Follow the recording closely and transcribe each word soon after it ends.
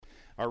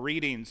Our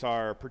readings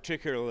are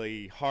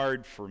particularly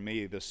hard for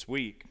me this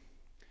week.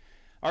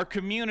 Our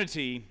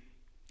community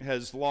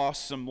has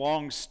lost some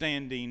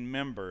long-standing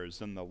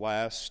members in the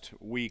last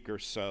week or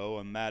so,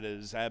 and that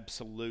is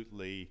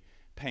absolutely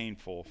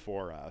painful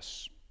for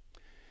us.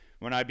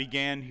 When I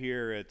began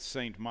here at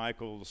St.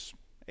 Michael's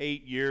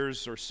 8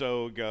 years or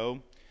so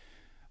ago,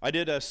 I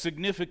did a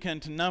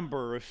significant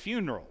number of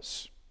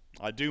funerals.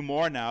 I do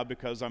more now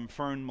because I'm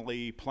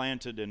firmly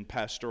planted in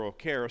pastoral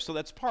care, so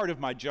that's part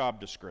of my job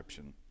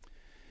description.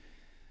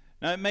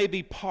 Now, it may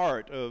be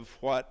part of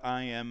what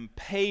I am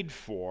paid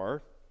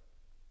for,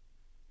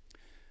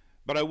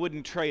 but I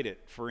wouldn't trade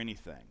it for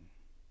anything.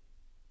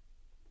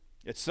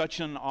 It's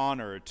such an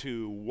honor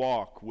to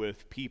walk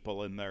with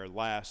people in their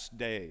last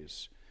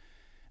days.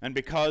 And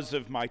because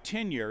of my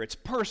tenure, it's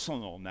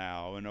personal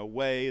now in a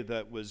way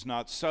that was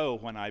not so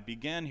when I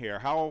began here.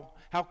 How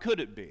could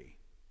it be?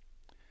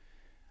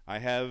 I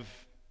have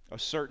a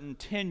certain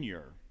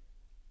tenure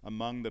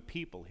among the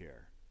people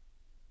here,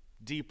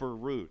 deeper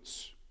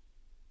roots,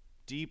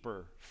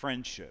 deeper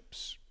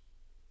friendships.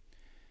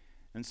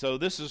 And so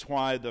this is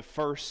why the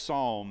first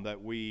psalm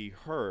that we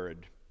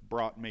heard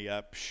brought me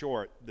up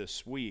short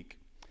this week.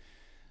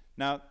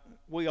 Now,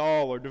 we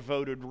all are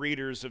devoted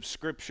readers of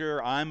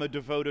Scripture. I'm a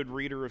devoted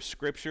reader of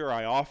Scripture.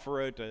 I offer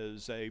it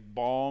as a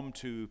balm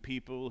to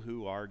people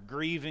who are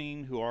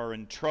grieving, who are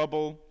in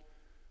trouble.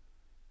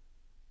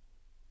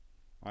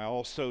 I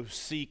also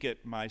seek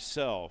it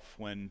myself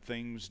when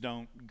things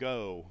don't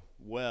go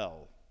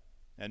well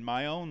in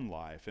my own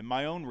life, in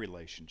my own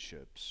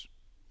relationships.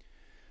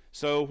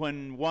 So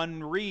when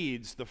one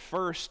reads the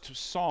first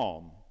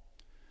psalm,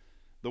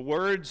 the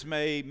words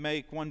may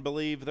make one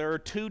believe there are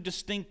two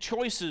distinct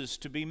choices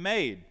to be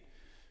made.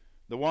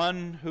 The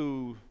one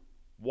who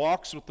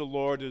walks with the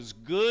Lord is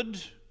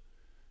good,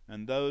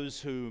 and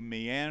those who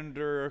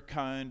meander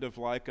kind of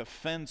like a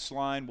fence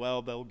line,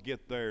 well, they'll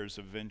get theirs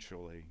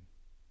eventually.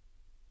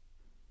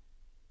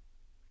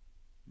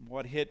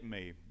 What hit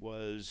me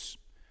was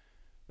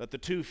that the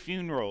two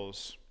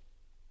funerals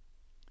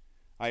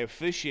I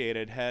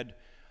officiated had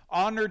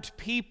honored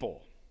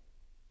people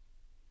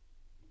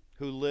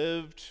who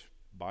lived,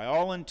 by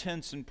all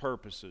intents and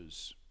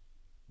purposes,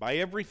 by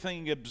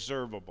everything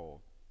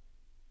observable,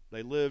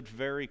 they lived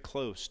very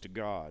close to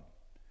God.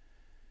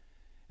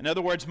 In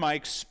other words, my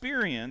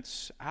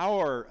experience,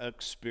 our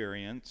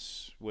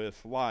experience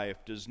with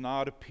life does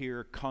not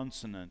appear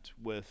consonant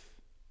with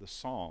the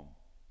psalm.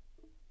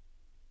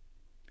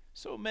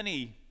 So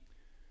many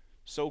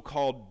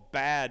so-called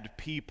bad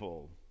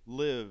people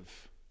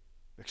live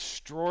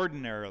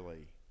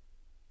extraordinarily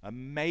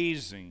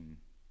amazing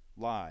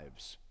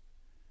lives,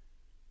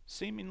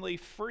 seemingly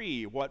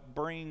free, what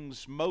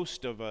brings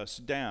most of us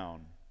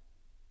down.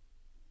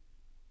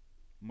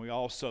 We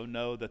also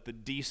know that the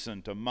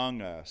decent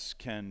among us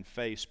can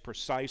face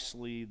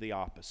precisely the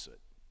opposite.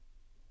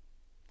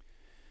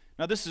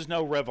 Now, this is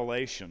no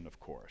revelation, of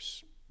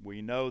course.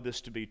 We know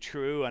this to be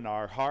true in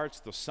our hearts.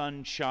 The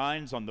sun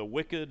shines on the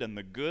wicked and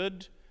the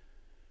good.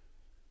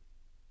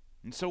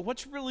 And so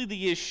what's really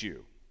the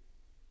issue?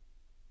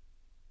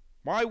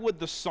 Why would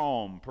the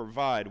psalm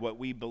provide what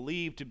we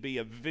believe to be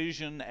a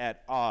vision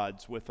at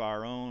odds with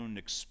our own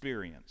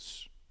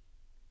experience?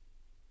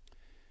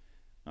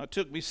 Now, it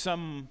took me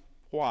some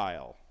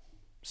while,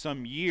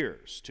 some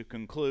years, to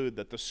conclude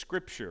that the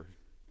Scripture,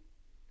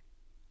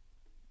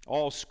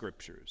 all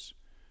Scriptures,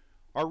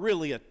 are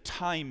really a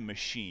time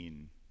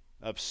machine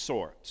of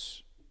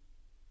sorts.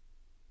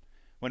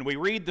 When we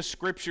read the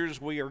Scriptures,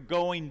 we are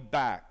going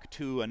back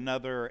to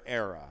another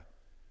era.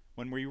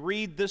 When we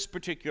read this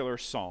particular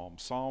psalm,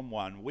 Psalm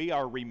 1, we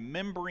are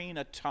remembering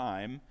a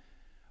time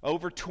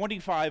over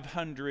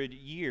 2,500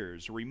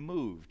 years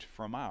removed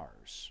from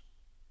ours.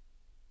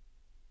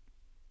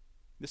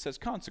 This has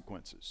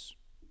consequences.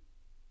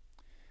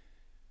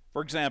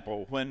 For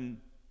example,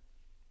 when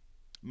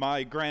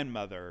my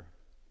grandmother,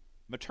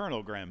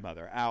 maternal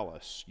grandmother,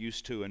 Alice,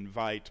 used to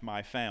invite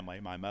my family,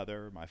 my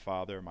mother, my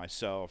father,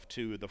 myself,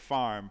 to the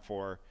farm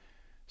for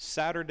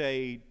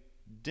Saturday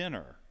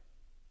dinner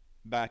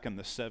back in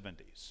the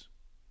 70s.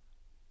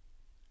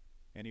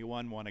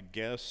 Anyone want to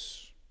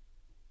guess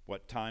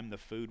what time the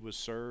food was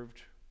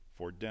served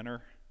for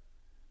dinner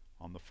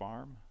on the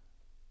farm?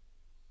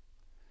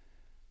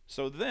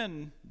 So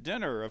then,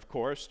 dinner, of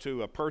course,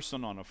 to a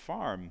person on a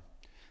farm,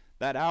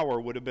 that hour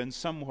would have been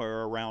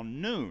somewhere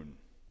around noon.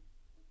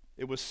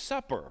 It was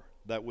supper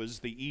that was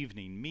the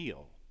evening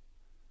meal.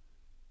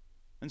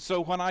 And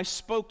so when I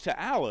spoke to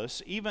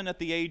Alice, even at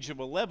the age of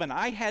 11,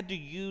 I had to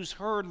use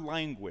her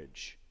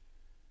language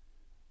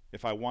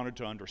if I wanted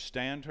to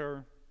understand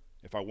her,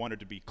 if I wanted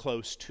to be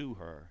close to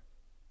her.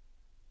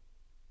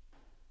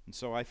 And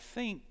so I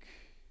think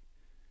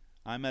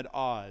I'm at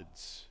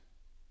odds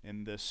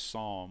in this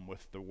psalm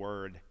with the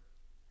word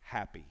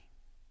happy.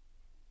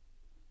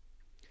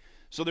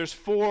 So there's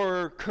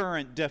 4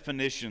 current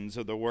definitions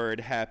of the word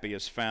happy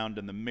as found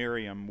in the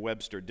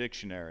Merriam-Webster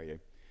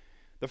dictionary.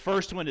 The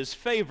first one is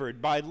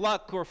favored by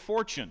luck or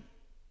fortune.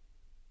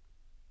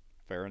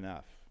 Fair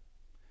enough.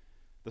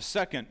 The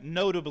second,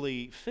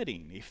 notably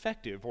fitting,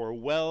 effective, or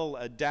well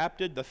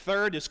adapted. The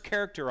third is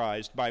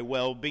characterized by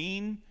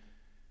well-being.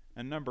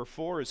 And number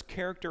four is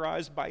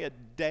characterized by a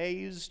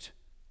dazed,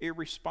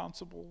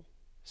 irresponsible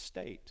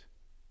state.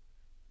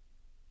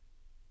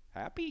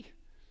 Happy?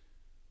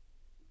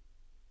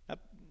 Now,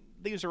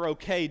 these are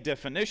okay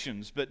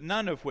definitions, but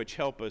none of which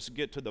help us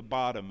get to the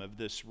bottom of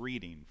this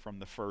reading from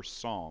the first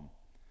psalm.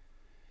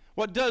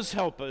 What does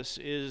help us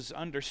is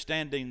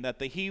understanding that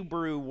the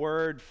Hebrew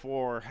word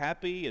for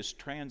happy is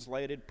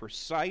translated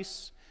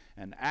precise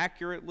and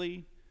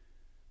accurately,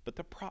 but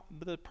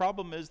the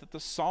problem is that the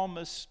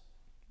psalmist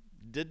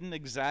didn't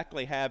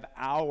exactly have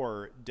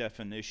our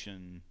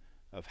definition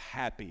of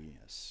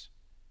happiness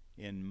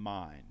in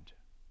mind.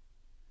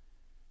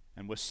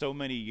 And with so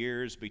many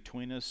years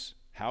between us,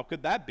 how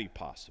could that be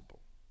possible?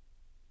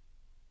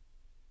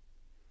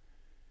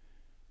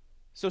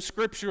 So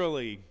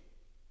scripturally,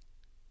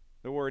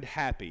 the word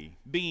happy,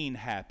 being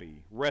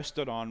happy,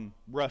 rested on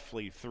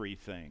roughly three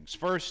things.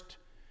 First,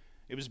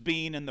 it was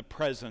being in the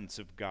presence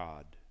of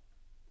God.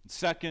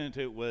 Second,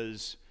 it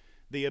was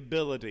the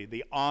ability,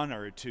 the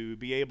honor to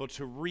be able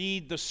to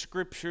read the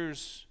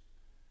scriptures.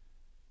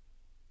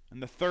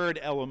 And the third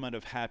element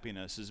of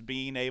happiness is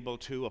being able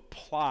to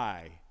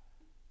apply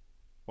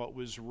what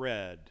was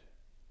read,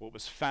 what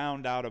was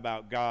found out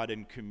about God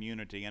in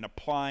community, and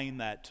applying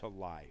that to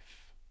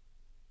life.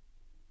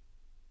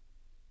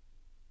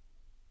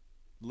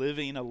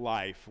 Living a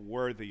life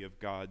worthy of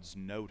God's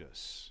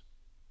notice,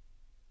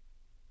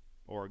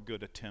 or a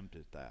good attempt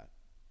at that.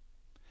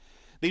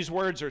 These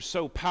words are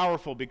so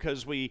powerful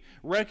because we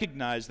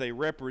recognize they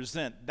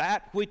represent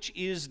that which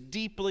is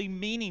deeply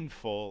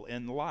meaningful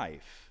in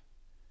life.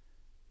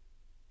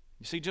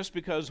 You see, just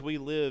because we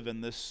live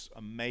in this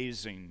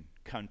amazing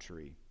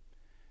country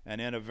and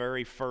in a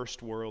very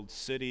first world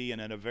city and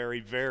in a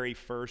very, very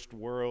first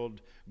world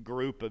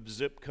group of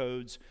zip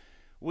codes,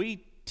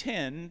 we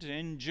tend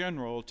in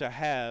general to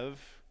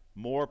have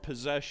more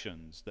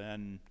possessions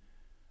than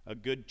a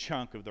good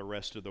chunk of the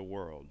rest of the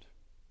world.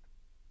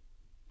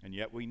 And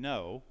yet we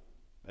know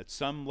at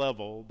some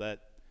level that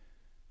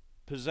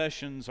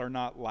possessions are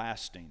not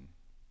lasting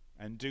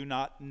and do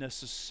not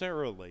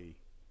necessarily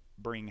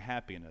bring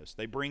happiness.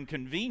 They bring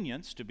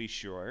convenience, to be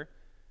sure,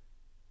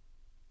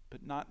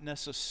 but not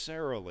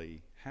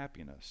necessarily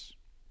happiness.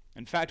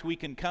 In fact, we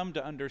can come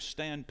to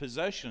understand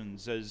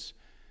possessions as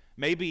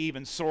maybe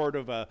even sort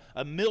of a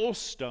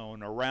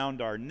millstone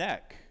around our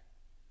neck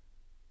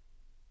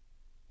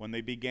when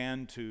they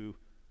began to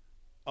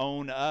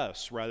own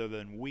us rather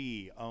than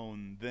we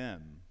own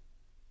them.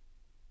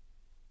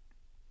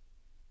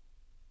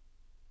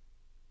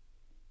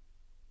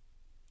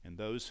 And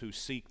those who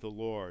seek the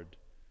Lord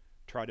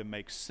try to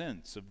make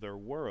sense of their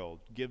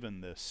world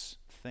given this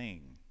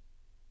thing.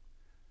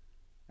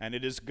 And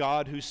it is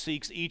God who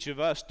seeks each of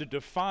us to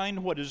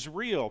define what is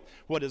real,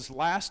 what is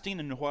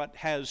lasting, and what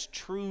has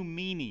true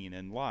meaning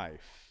in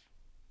life.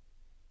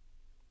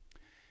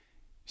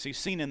 See,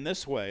 seen in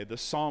this way, the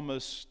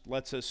psalmist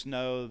lets us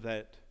know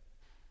that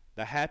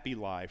the happy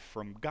life,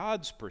 from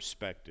God's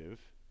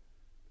perspective,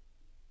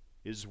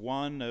 is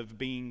one of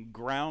being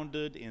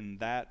grounded in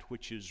that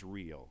which is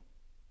real.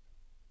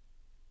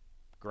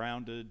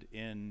 Grounded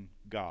in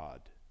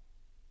God.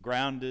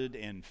 Grounded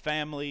in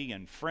family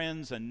and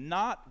friends, and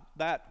not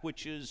that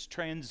which is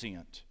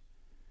transient.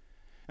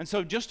 And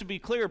so, just to be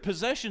clear,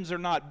 possessions are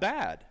not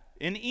bad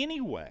in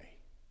any way.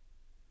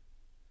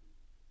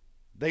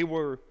 They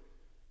were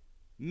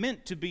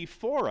meant to be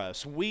for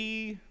us.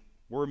 We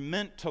were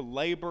meant to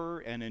labor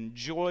and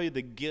enjoy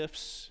the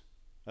gifts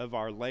of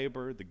our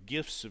labor, the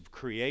gifts of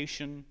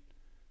creation.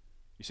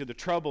 You see, the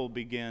trouble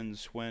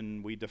begins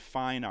when we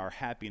define our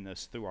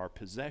happiness through our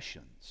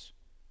possessions.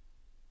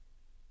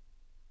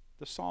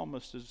 The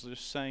psalmist is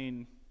just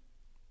saying,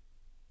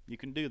 you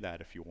can do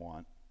that if you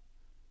want.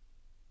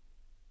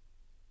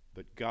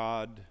 But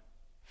God,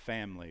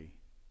 family,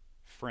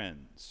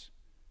 friends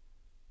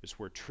is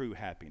where true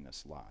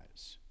happiness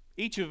lies.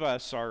 Each of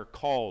us are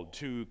called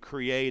to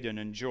create and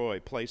enjoy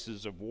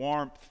places of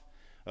warmth,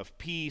 of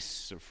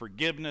peace, of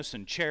forgiveness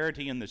and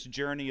charity in this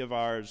journey of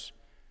ours.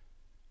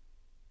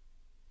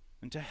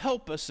 And to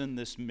help us in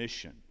this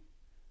mission,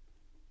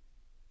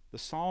 the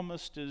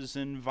psalmist is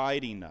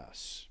inviting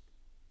us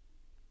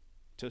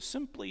to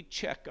simply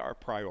check our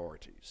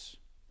priorities.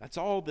 That's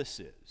all this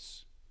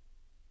is.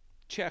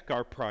 Check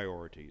our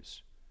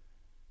priorities.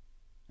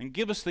 And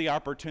give us the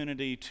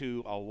opportunity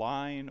to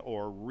align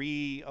or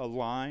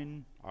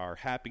realign our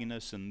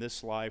happiness in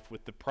this life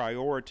with the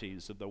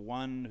priorities of the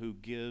one who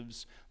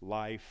gives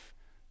life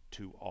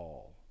to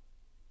all.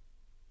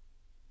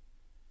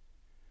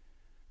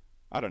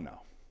 I don't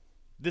know.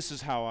 This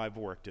is how I've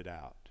worked it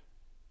out.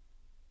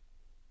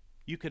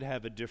 You could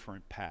have a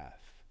different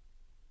path.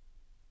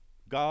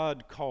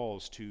 God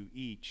calls to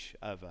each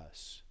of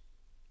us.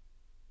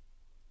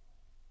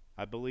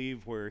 I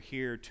believe we're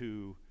here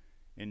to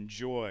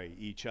enjoy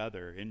each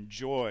other,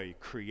 enjoy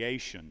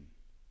creation,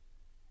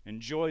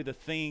 enjoy the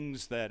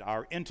things that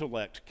our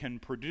intellect can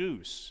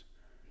produce.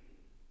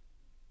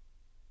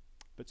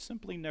 but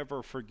simply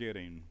never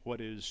forgetting what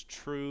is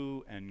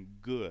true and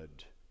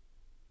good.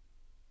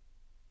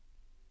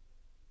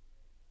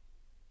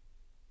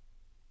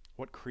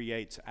 What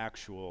creates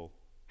actual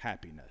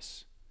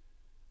happiness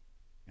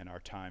in our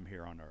time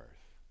here on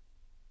earth.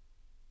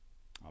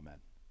 Amen.